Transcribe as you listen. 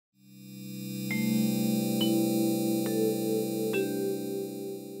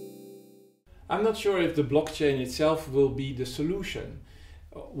I'm not sure if the blockchain itself will be the solution.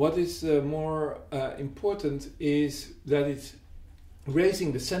 What is more important is that it's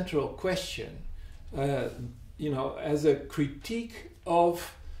raising the central question, as a critique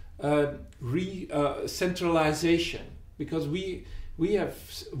of centralization, because we have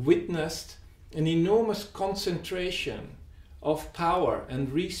witnessed an enormous concentration of power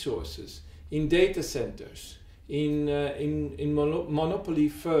and resources in data centers, in monopoly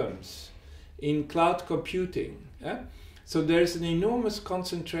firms, in cloud computing. So there's an enormous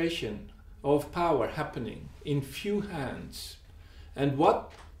concentration of power happening in few hands. And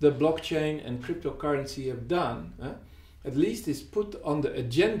what the blockchain and cryptocurrency have done, at least is put on the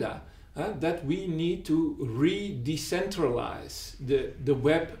agenda that we need to re-decentralize the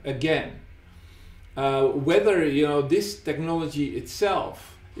web again. Whether this technology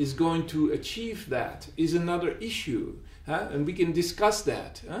itself is going to achieve that is another issue, and we can discuss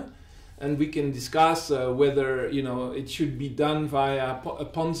that. And we can discuss whether it should be done via a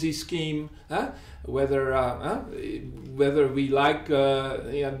Ponzi scheme, whether we like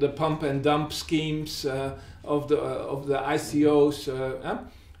the pump and dump schemes of the ICOs,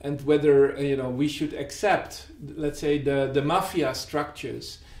 and whether we should accept, let's say, the mafia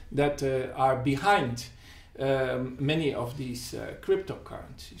structures that are behind many of these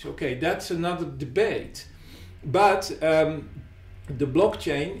cryptocurrencies. Okay, that's another debate, but the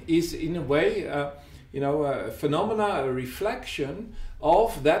blockchain is in a way, a phenomena, a reflection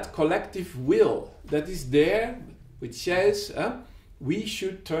of that collective will that is there, which says we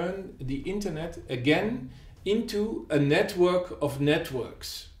should turn the internet again into a network of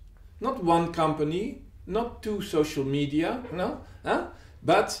networks. Not one company, not two social media,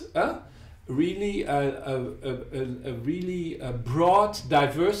 but really a really broad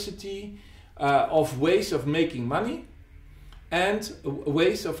diversity of ways of making money and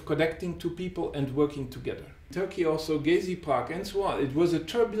ways of connecting to people and working together. Turkey also, Gezi Park and so on. It was a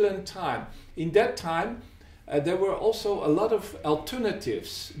turbulent time. In that time, there were also a lot of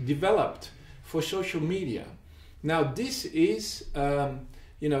alternatives developed for social media. Now this is,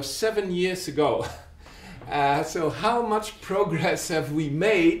 7 years ago. So how much progress have we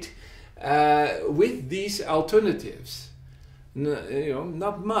made with these alternatives?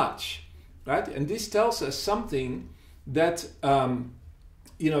 Not much, right? And this tells us something that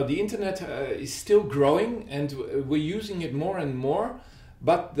the internet is still growing and we're using it more and more,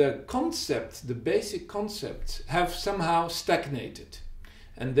 but the basic concepts have somehow stagnated.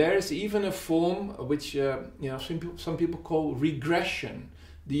 And there's even a form which some people call regression.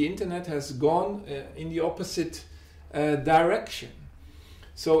 The internet has gone in the opposite direction.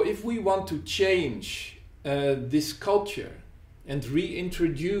 So if we want to change this culture and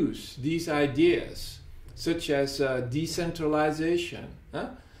reintroduce these ideas, such as decentralization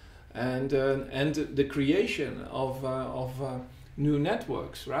and the creation of new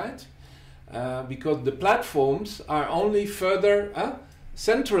networks, right? Because the platforms are only further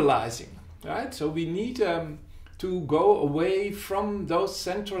centralizing, right? So we need to go away from those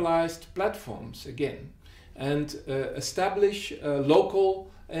centralized platforms again and establish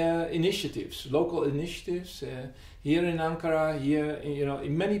local initiatives. Local initiatives here in Ankara, here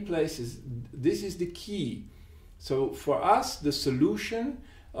in many places. This is the key. So for us, the solution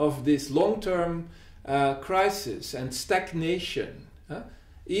of this long-term crisis and stagnation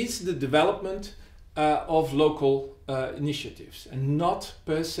is the development of local initiatives, and not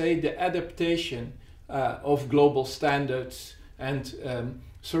per se the adaptation of global standards and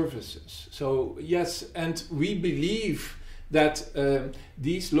services. So yes, and we believe that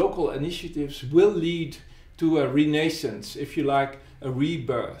these local initiatives will lead to a renaissance, if you like, a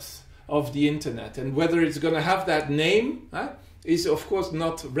rebirth of the internet. And whether it's going to have that name is of course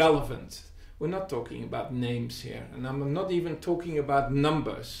not relevant. We're not talking about names here, and I'm not even talking about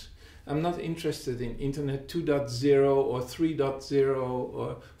numbers. I'm not interested in Internet 2.0 or 3.0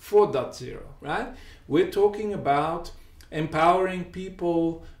 or 4.0, right? We're talking about empowering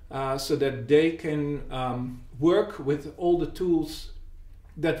people so that they can work with all the tools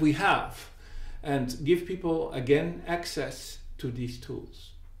that we have and give people, again, access to these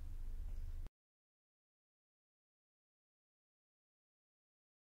tools.